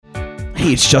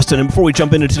Hey, it's Justin, and before we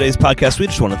jump into today's podcast, we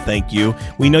just want to thank you.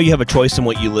 We know you have a choice in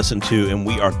what you listen to, and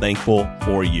we are thankful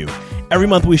for you. Every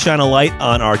month, we shine a light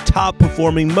on our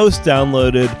top-performing, most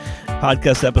downloaded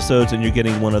podcast episodes, and you're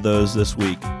getting one of those this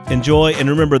week. Enjoy, and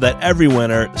remember that every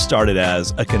winner started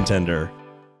as a contender.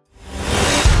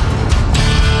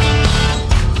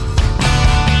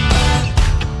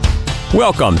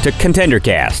 Welcome to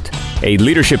ContenderCast, a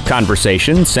leadership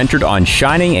conversation centered on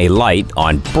shining a light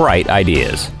on bright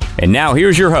ideas. And now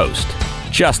here's your host,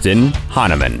 Justin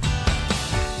Hahnemann.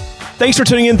 Thanks for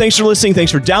tuning in. Thanks for listening.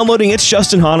 Thanks for downloading. It's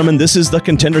Justin Hahnemann. This is the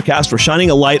ContenderCast. We're shining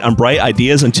a light on bright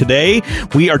ideas. And today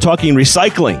we are talking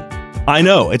recycling. I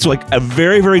know it's like a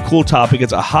very, very cool topic.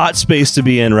 It's a hot space to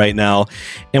be in right now.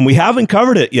 And we haven't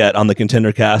covered it yet on the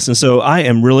ContenderCast. And so I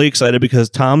am really excited because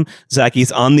Tom Zaki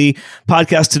is on the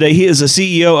podcast today. He is the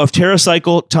CEO of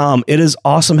TerraCycle. Tom, it is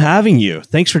awesome having you.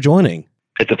 Thanks for joining.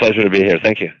 It's a pleasure to be here.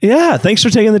 Thank you. Yeah, thanks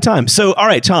for taking the time. So, all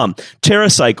right, Tom,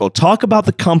 TerraCycle, talk about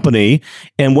the company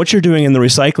and what you're doing in the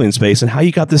recycling space and how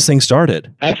you got this thing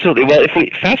started. Absolutely. Well, if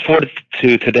we fast forward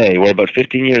to today, we're about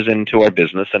 15 years into our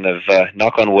business and have,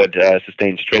 knock on wood,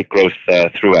 sustained straight growth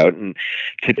throughout. And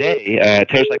today,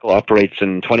 TerraCycle operates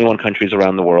in 21 countries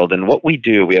around the world. And what we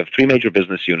do, we have three major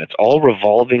business units, all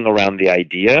revolving around the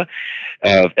idea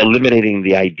of eliminating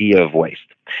the idea of waste.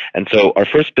 And so our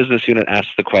first business unit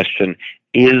asks the question,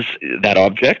 is that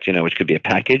object, which could be a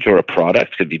package or a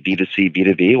product, could be B2C,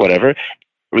 B2B, whatever,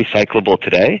 recyclable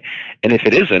today? And if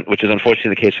it isn't, which is unfortunately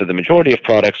the case for the majority of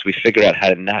products, we figure out how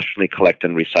to nationally collect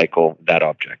and recycle that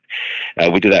object.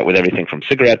 We do that with everything from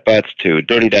cigarette butts to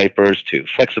dirty diapers to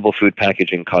flexible food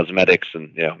packaging, cosmetics,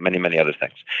 and many, many other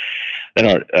things.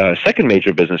 Then our second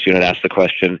major business unit asks the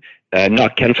question,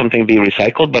 not can something be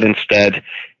recycled, but instead,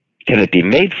 can it be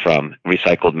made from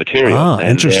recycled material? And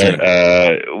interesting.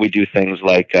 We do things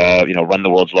like, run the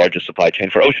world's largest supply chain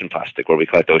for ocean plastic, where we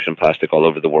collect ocean plastic all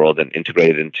over the world and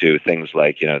integrate it into things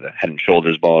like, the Head &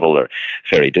 Shoulders bottle or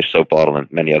Fairy dish soap bottle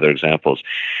and many other examples.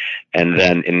 And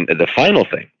then in the final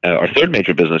thing, our third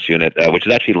major business unit, which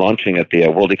is actually launching at the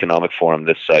World Economic Forum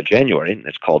this January,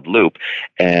 it's called Loop,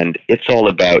 and it's all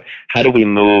about how do we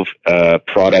move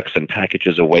products and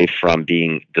packages away from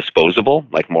being disposable,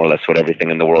 like more or less what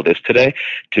everything in the world is today,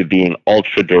 to being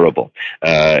ultra durable.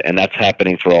 And that's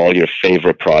happening for all your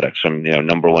favorite products, from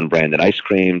number one brand in ice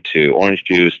cream to orange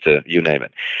juice to you name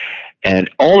it. And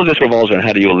all of this revolves around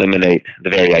how do you eliminate the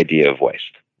very idea of waste.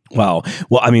 Wow.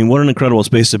 Well, I mean, what an incredible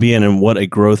space to be in and what a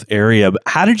growth area. But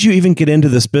how did you even get into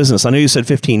this business? I know you said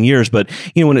 15 years, but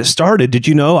when it started, did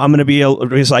you know I'm going to be a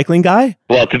recycling guy?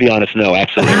 Well, to be honest, no,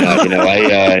 absolutely not.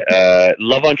 I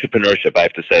love entrepreneurship, I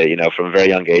have to say. From a very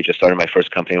young age, I started my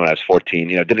first company when I was 14.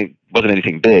 Wasn't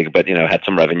anything big, but, had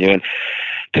some revenue. And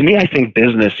to me, I think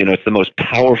business, it's the most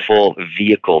powerful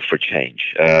vehicle for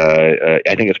change.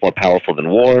 I think it's more powerful than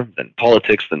war, than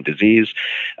politics, than disease.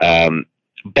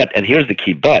 And here's the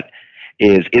key but,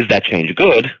 is that change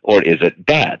good or is it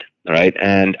bad? All right.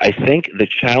 And I think the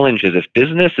challenge is if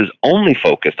business is only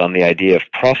focused on the idea of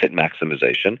profit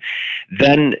maximization,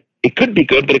 then it could be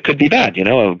good, but it could be bad.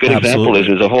 A good example is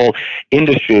there's a whole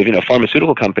industry of,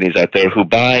 pharmaceutical companies out there who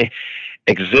buy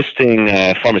existing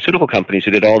pharmaceutical companies who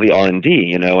did all the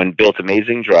R&D, and built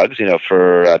amazing drugs,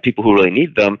 for people who really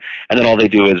need them, and then all they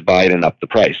do is buy it and up the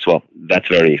price. Well, that's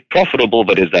very profitable,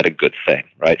 but is that a good thing,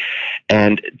 right?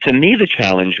 And to me, the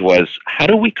challenge was, how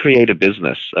do we create a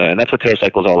business, and that's what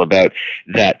TerraCycle is all about,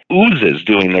 that oozes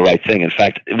doing the right thing. In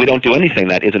fact, we don't do anything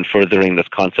that isn't furthering this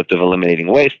concept of eliminating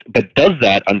waste, but does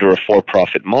that under a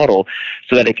for-profit model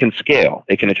so that it can scale,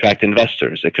 it can attract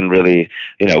investors, it can really,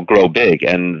 grow big,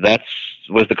 and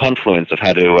was the confluence of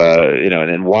how to,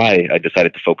 and why I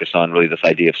decided to focus on really this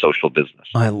idea of social business.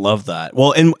 I love that.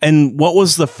 Well, and what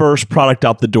was the first product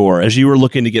out the door as you were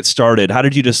looking to get started? How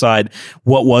did you decide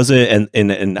what was it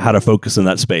and how to focus in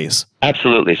that space?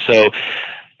 Absolutely. So,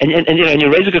 and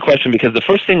you raise a good question, because the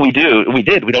first thing we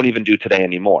don't even do today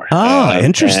anymore.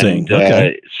 Interesting.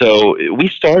 Okay. So we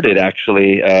started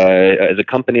actually as a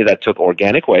company that took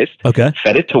organic waste,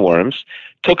 fed it to worms,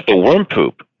 took the worm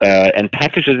poop and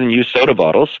packaged it in used soda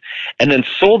bottles, and then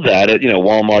sold that at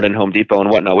Walmart and Home Depot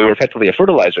and whatnot. We were effectively a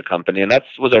fertilizer company, and that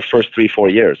was our first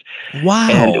 3-4 years. Wow!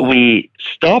 And we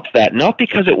stopped that not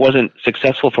because it wasn't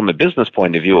successful from a business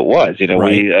point of view. It was.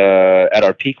 Right. We at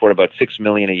our peak we're about $6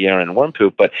 million a year in worm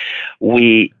poop, but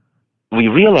we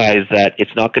realized that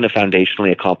it's not going to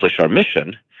foundationally accomplish our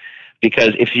mission.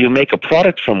 Because if you make a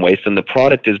product from waste, then the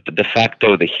product is de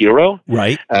facto the hero.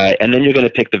 Right. And then you're going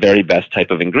to pick the very best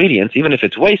type of ingredients. Even if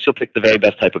it's waste, you'll pick the very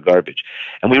best type of garbage.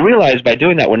 And we realized by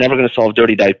doing that, we're never going to solve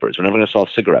dirty diapers. We're never going to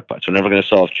solve cigarette butts. We're never going to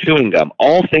solve chewing gum.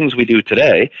 All things we do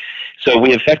today So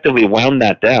we effectively wound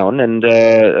that down and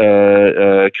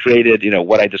created,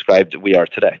 what I described we are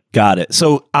today. Got it.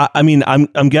 So, I mean,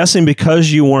 I'm guessing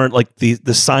because you weren't like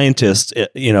the scientist,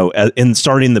 in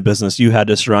starting the business, you had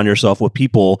to surround yourself with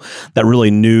people that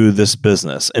really knew this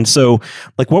business. And so,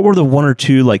 like, what were the one or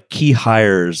two like key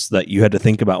hires that you had to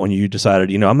think about when you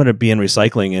decided, I'm going to be in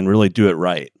recycling and really do it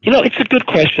right? It's a good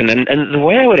question, and the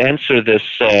way I would answer this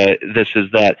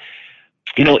is that,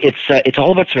 it's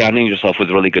all about surrounding yourself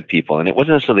with really good people. And it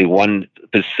wasn't necessarily one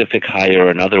specific hire or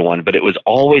another one, but it was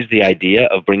always the idea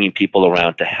of bringing people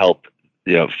around to help,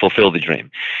 fulfill the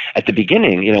dream. At the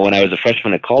beginning, when I was a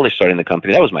freshman at college starting the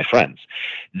company, that was my friends.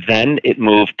 Then it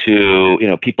moved to,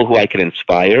 people who I could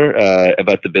inspire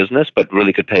about the business, but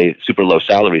really could pay super low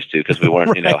salaries to because we weren't,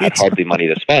 Right. had hardly money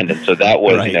to spend. And so that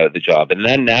was, Right. the job. And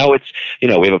then now it's, we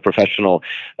have a professional,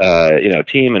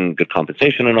 team and good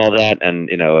compensation and all that, and,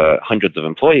 hundreds of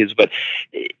employees. But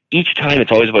each time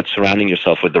it's always about surrounding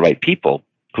yourself with the right people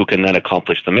who can then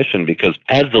accomplish the mission, because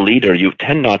as the leader, you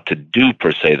tend not to do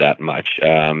per se that much,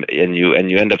 and you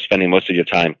end up spending most of your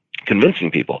time convincing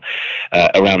people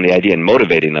around the idea and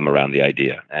motivating them around the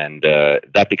idea, and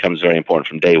that becomes very important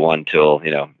from day one till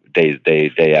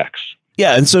day X.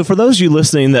 Yeah, and so for those of you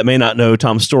listening that may not know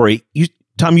Tom's story,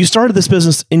 Tom, you started this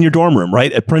business in your dorm room,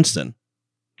 right, at Princeton.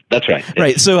 That's right.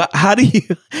 Right. So how do you,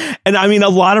 and I mean, a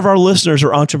lot of our listeners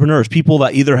are entrepreneurs, people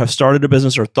that either have started a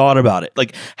business or thought about it.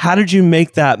 Like, how did you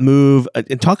make that move?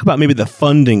 And talk about maybe the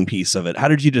funding piece of it. How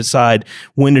did you decide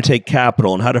when to take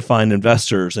capital and how to find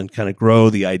investors and kind of grow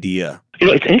the idea?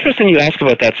 It's interesting you ask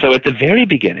about that. So at the very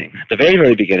beginning,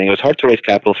 it was hard to raise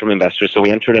capital from investors, so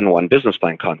we entered in one business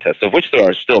plan contest, of which there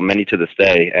are still many to this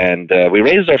day, and we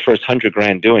raised our first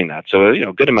 $100,000 doing that. So,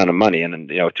 a good amount of money,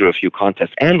 and through a few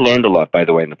contests, and learned a lot, by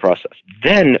the way, in the process.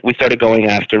 Then we started going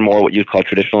after more what you'd call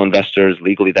traditional investors.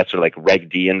 Legally, that's sort of like Reg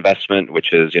D investment,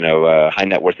 which is, high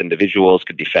net worth individuals,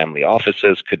 could be family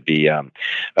offices, could be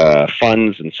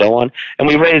funds, and so on. And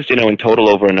we raised, in total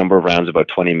over a number of rounds, about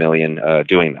 $20 million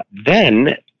doing that. Then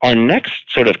our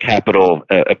next sort of capital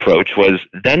approach was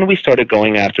then we started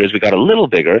going after, as we got a little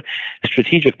bigger,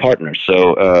 strategic partners.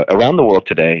 So around the world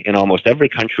today, in almost every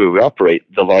country we operate,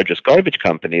 the largest garbage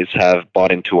companies have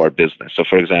bought into our business. So,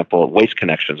 for example, Waste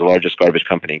Connections, the largest garbage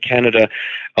company in Canada,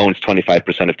 owns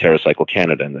 25% of TerraCycle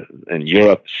Canada. In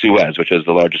Europe, Suez, which is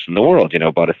the largest in the world,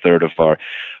 bought a third of our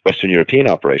Western European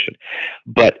operation.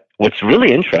 But what's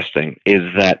really interesting is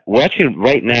that we're actually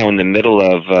right now in the middle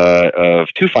of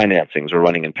two financings we're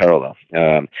running in parallel,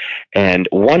 and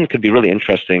one could be really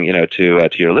interesting, to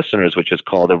your listeners, which is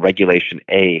called a Regulation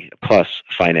A plus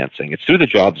financing. It's through the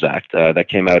Jobs Act that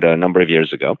came out a number of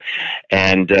years ago,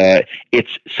 and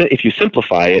if you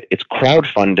simplify it, it's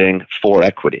crowdfunding for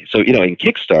equity. So in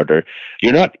Kickstarter,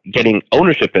 you're not getting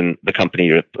ownership in the company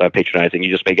you're patronizing;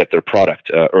 you just may get their product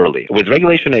early. With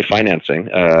Regulation A financing,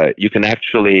 you can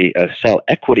actually sell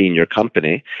equity in your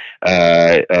company,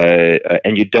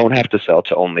 and you don't have to sell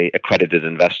to only accredited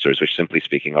investors, which simply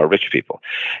speaking are rich people.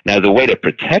 Now, the way to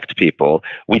protect people,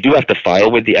 we do have to file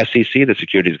with the SEC, the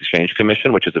Securities Exchange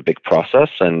Commission, which is a big process,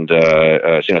 and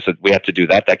so we have to do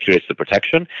that. That creates the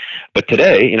protection. But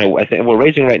today, I think we're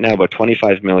raising right now about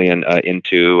 $25 million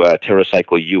into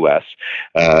TerraCycle US,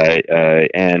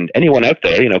 and anyone out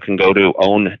there, can go to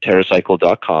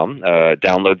ownterracycle.com,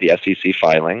 download the SEC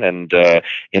filing, and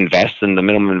invest. And the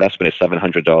minimum investment is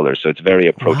 $700, so it's very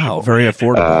approachable. Wow, very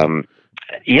affordable.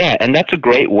 Yeah, and that's a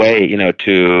great way,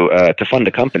 to fund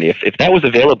a company. If that was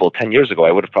available 10 years ago,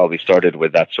 I would have probably started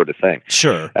with that sort of thing.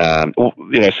 Sure. That's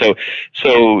a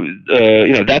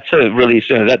really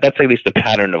that's at least the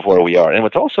pattern of where we are. And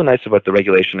what's also nice about the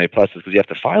Regulation A plus is because you have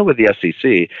to file with the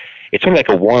SEC. It's sort of like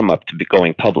a warm-up to be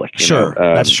going public. Sure,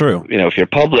 that's true. If you're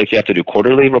public, you have to do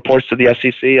quarterly reports to the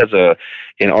SEC.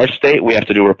 In our state, we have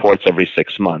to do reports every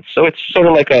 6 months. So it's sort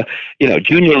of like a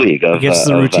junior league of, gets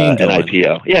the routine an going.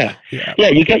 IPO. Yeah.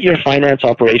 You get your finance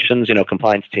operations,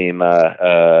 compliance team, in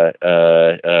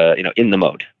the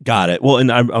mode. Got it. Well, and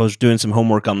I was doing some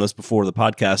homework on this before the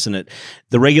podcast, and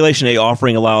the Regulation A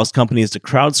offering allows companies to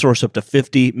crowdsource up to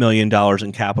 $50 million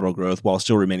in capital growth while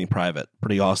still remaining private.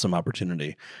 Pretty awesome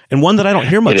opportunity, and one that I don't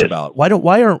hear much about. Why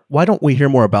don't we hear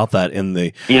more about that in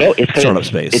the startup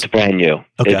space? It's brand new.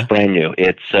 Okay. It's brand new.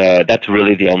 It's that's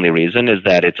really the only reason is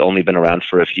that it's only been around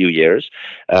for a few years,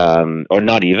 or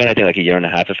not even. I think like a year and a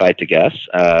half, if I had to guess.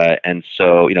 And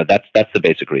so that's the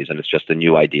basic reason. It's just a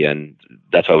new idea, and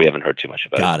that's why we haven't heard too much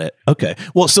about it. Got it. Okay.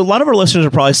 Well, so a lot of our listeners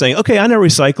are probably saying, okay, I know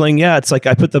recycling. Yeah, it's like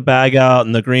I put the bag out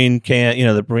and the green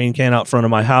can out front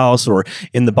of my house, or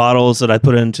in the bottles that I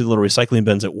put into the little recycling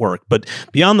bins at work. But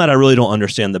beyond that, I really don't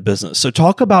understand the business. So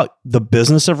talk about the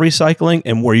business of recycling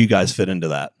and where you guys fit into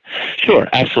that. Sure,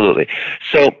 absolutely.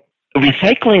 So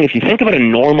recycling, if you think about a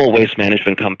normal waste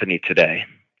management company today,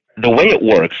 the way it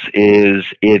works is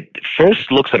it first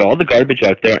looks at all the garbage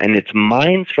out there and it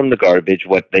mines from the garbage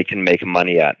what they can make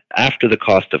money at after the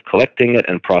cost of collecting it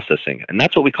and processing it. And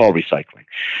that's what we call recycling.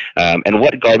 And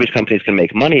what garbage companies can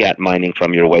make money at mining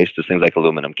from your waste is things like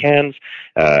aluminum cans,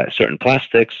 certain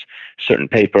plastics, certain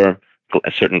paper,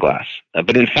 certain glass.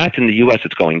 But in fact, in the U.S.,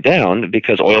 it's going down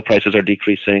because oil prices are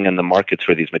decreasing and the markets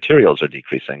for these materials are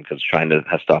decreasing because China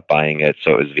has stopped buying it,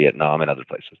 so is Vietnam and other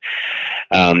places.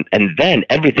 And then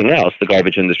everything else, the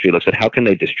garbage industry looks at how can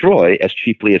they destroy as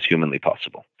cheaply as humanly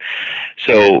possible.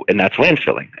 So, and that's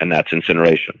landfilling, and that's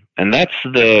incineration. And that's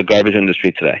the garbage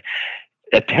industry today.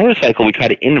 At TerraCycle, we try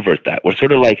to invert that. We're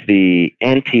sort of like the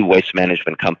anti-waste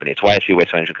management company. It's why actually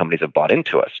waste management companies have bought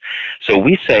into us. So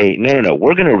we say, no,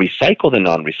 we're going to recycle the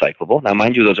non-recyclable. Now,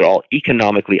 mind you, those are all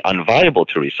economically unviable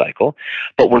to recycle,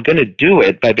 but we're going to do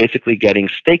it by basically getting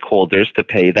stakeholders to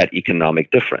pay that economic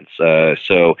difference.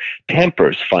 So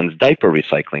Pampers funds diaper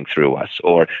recycling through us,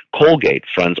 or Colgate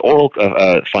funds oral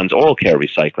care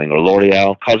recycling, or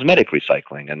L'Oreal cosmetic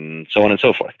recycling, and so on and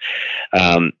so forth.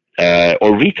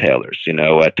 Or retailers,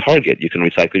 at Target, you can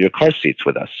recycle your car seats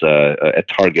with us at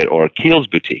Target, or Kiehl's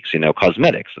boutiques,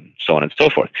 cosmetics, and so on and so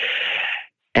forth.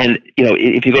 And,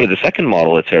 if you go to the second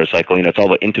model at TerraCycle, it's all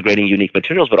about integrating unique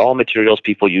materials, but all materials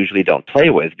people usually don't play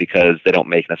with because they don't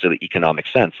make necessarily economic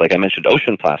sense. Like I mentioned,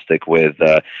 ocean plastic with,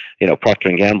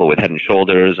 Procter & Gamble, with Head &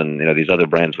 Shoulders, and, these other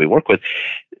brands we work with.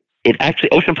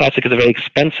 Ocean plastic is a very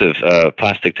expensive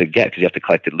plastic to get because you have to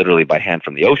collect it literally by hand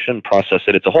from the ocean, process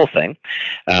it. It's a whole thing.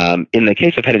 In the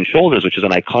case of Head & Shoulders, which is an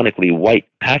iconically white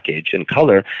package in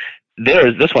color,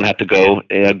 this one had to go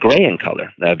gray in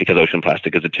color because ocean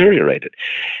plastic is deteriorated.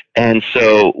 And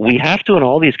so we have to, in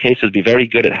all these cases, be very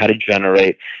good at how to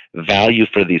generate value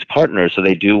for these partners so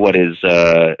they do what is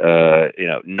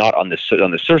not on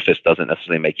the surface doesn't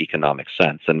necessarily make economic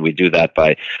sense. And we do that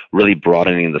by really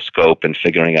broadening the scope and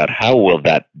figuring out how will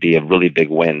that be a really big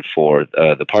win for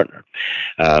the partner.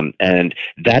 And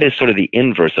that is sort of the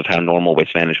inverse of how normal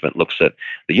waste management looks at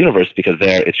the universe, because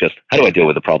there it's just, how do I deal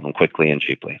with the problem quickly and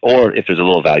cheaply? Or if there's a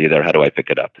little value there, how do I pick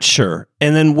it up? Sure.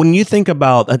 And then when you think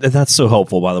about, that's so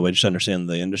helpful, by the way, just to understand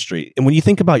the industry. And when you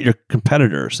think about your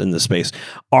competitors in this space,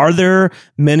 are there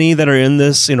many that are in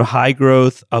this, high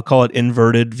growth, I'll call it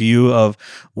inverted view of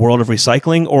world of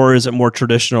recycling, or is it more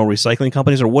traditional recycling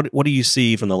companies, or what do you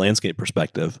see from the landscape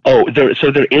perspective?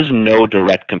 So there is no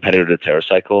direct competitor to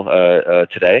TerraCycle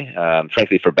today,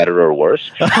 frankly, for better or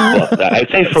worse. Well, I'd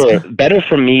say for better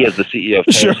for me as the CEO of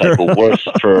TerraCycle, worse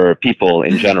for people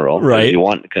in general. Right. You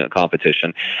want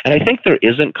competition. And I think there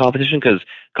isn't competition because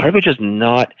garbage is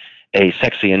not a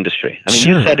sexy industry. I mean,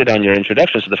 You said it on your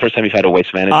introduction. So the first time you've had a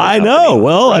waste management company. Know.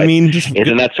 Well, right? I mean,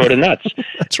 isn't that sort of nuts?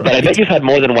 That's right. But I bet you've had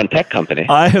more than one tech company.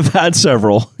 I have had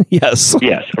several. Yes.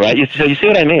 Yes. Right. So you see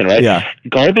what I mean, right? Yeah.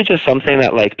 Garbage is something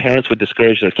that parents would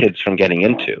discourage their kids from getting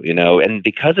into, and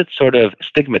because it's sort of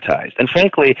stigmatized. And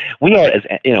frankly, we are as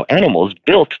animals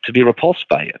built to be repulsed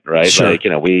by it, right? Sure.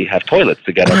 We have toilets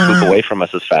to get our poop away from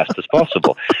us as fast as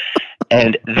possible.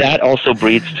 And that also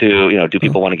breeds to, do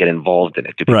people want to get involved in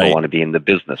it? Do people want to be in the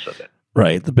business of it?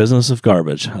 Right. The business of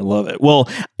garbage. I love it. Well,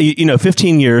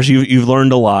 15 years, you've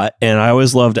learned a lot. And I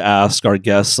always love to ask our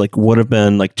guests, what have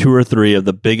been 2 or 3 of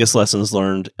the biggest lessons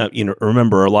learned?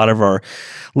 Remember, a lot of our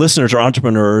listeners are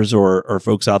entrepreneurs or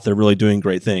folks out there really doing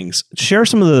great things. Share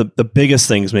some of the biggest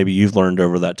things maybe you've learned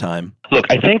over that time. Look,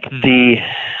 I think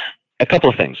a couple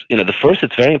of things. The first,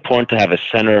 it's very important to have a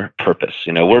center purpose.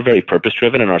 We're very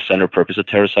purpose-driven, and our center purpose at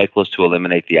TerraCycle is to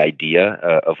eliminate the idea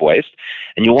of waste.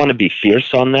 And you want to be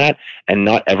fierce on that and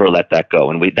not ever let that go.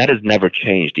 And that has never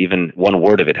changed. Even one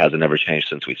word of it hasn't ever changed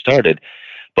since we started.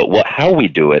 But how we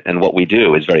do it and what we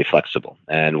do is very flexible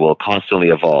and will constantly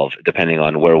evolve depending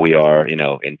on where we are,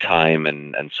 in time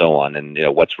and so on, and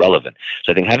what's relevant.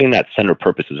 So I think having that center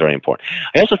purpose is very important.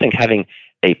 I also think having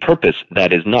a purpose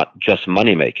that is not just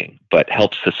money making, but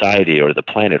helps society or the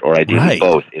planet, or ideally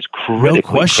both, is critically, no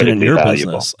question critically in your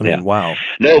valuable. business. I mean, wow.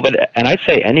 No, and I'd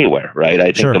say anywhere, right?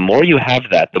 I think the more you have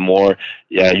that, the more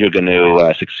you're going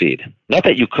to succeed. Not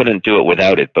that you couldn't do it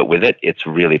without it, but with it, it's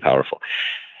really powerful.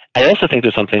 I also think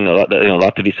there's something a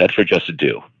lot to be said for just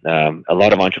do. A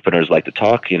lot of entrepreneurs like to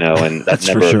talk, and that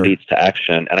never leads to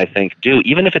action. And I think do,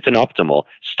 even if it's inoptimal,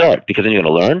 start, because then you're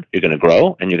going to learn, you're going to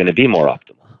grow, and you're going to be more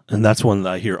optimal. And that's one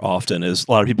that I hear often is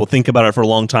a lot of people think about it for a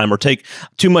long time or take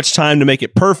too much time to make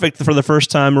it perfect for the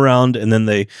first time around. And then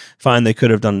they find they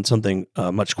could have done something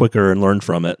much quicker and learned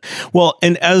from it. Well,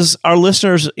 and as our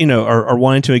listeners, are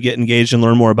wanting to get engaged and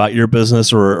learn more about your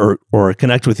business or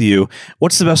connect with you,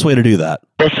 what's the best way to do that?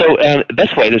 Well, so the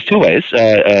best way, there's two ways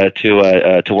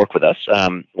to work with us.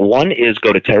 One is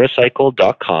go to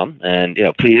TerraCycle.com and,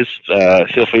 please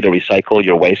feel free to recycle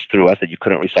your waste through us that you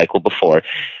couldn't recycle before.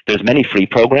 There's many free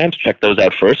programs. Check those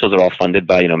out first. Those are all funded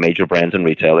by, major brands and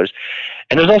retailers.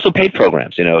 And there's also paid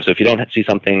programs, so if you don't see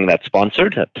something that's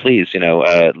sponsored, please,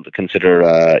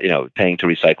 consider, paying to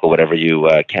recycle whatever you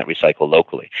can't recycle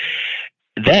locally.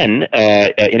 Then,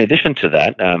 in addition to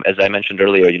that, as I mentioned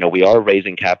earlier, we are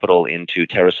raising capital into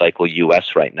TerraCycle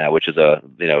US right now, which is a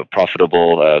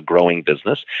profitable, growing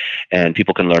business, and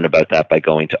people can learn about that by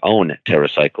going to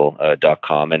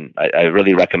ownterracycle.com. And I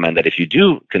really recommend that if you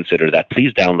do consider that,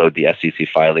 please download the SEC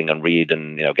filing and read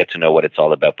and get to know what it's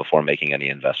all about before making any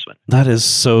investment. That is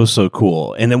so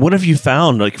cool. And then what have you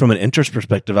found, like from an interest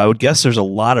perspective? I would guess there's a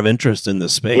lot of interest in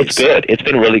this space. It's good. It's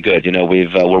been really good.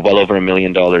 We're well over $1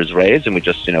 million raised, and we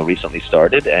just recently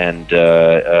started, and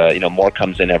more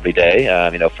comes in every day,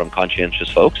 from conscientious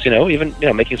folks, even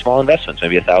making small investments,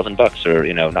 maybe $1,000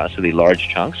 or not necessarily large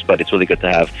chunks, but it's really good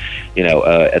to have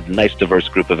a nice diverse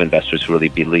group of investors who really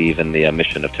believe in the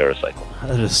mission of TerraCycle.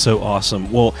 That is so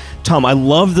awesome. Well, Tom, I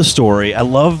love the story, I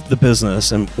love the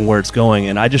business and where it's going,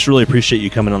 and I just really appreciate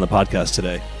you coming on the podcast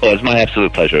today. Well, it's my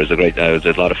absolute pleasure. It was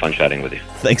a lot of fun chatting with you.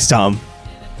 Thanks, Tom.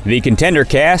 The Contender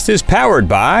Cast is powered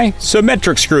by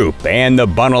Symmetrix Group and the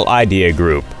Bundle Idea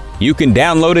Group. You can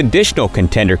download additional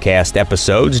Contender Cast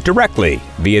episodes directly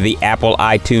via the Apple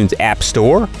iTunes App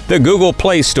Store, the Google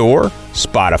Play Store,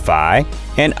 Spotify,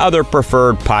 and other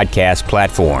preferred podcast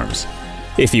platforms.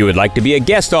 If you would like to be a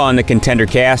guest on the Contender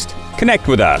Cast, connect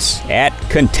with us at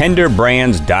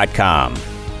contenderbrands.com.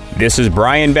 This is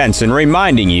Brian Benson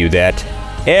reminding you that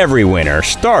every winner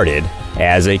started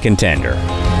as a contender.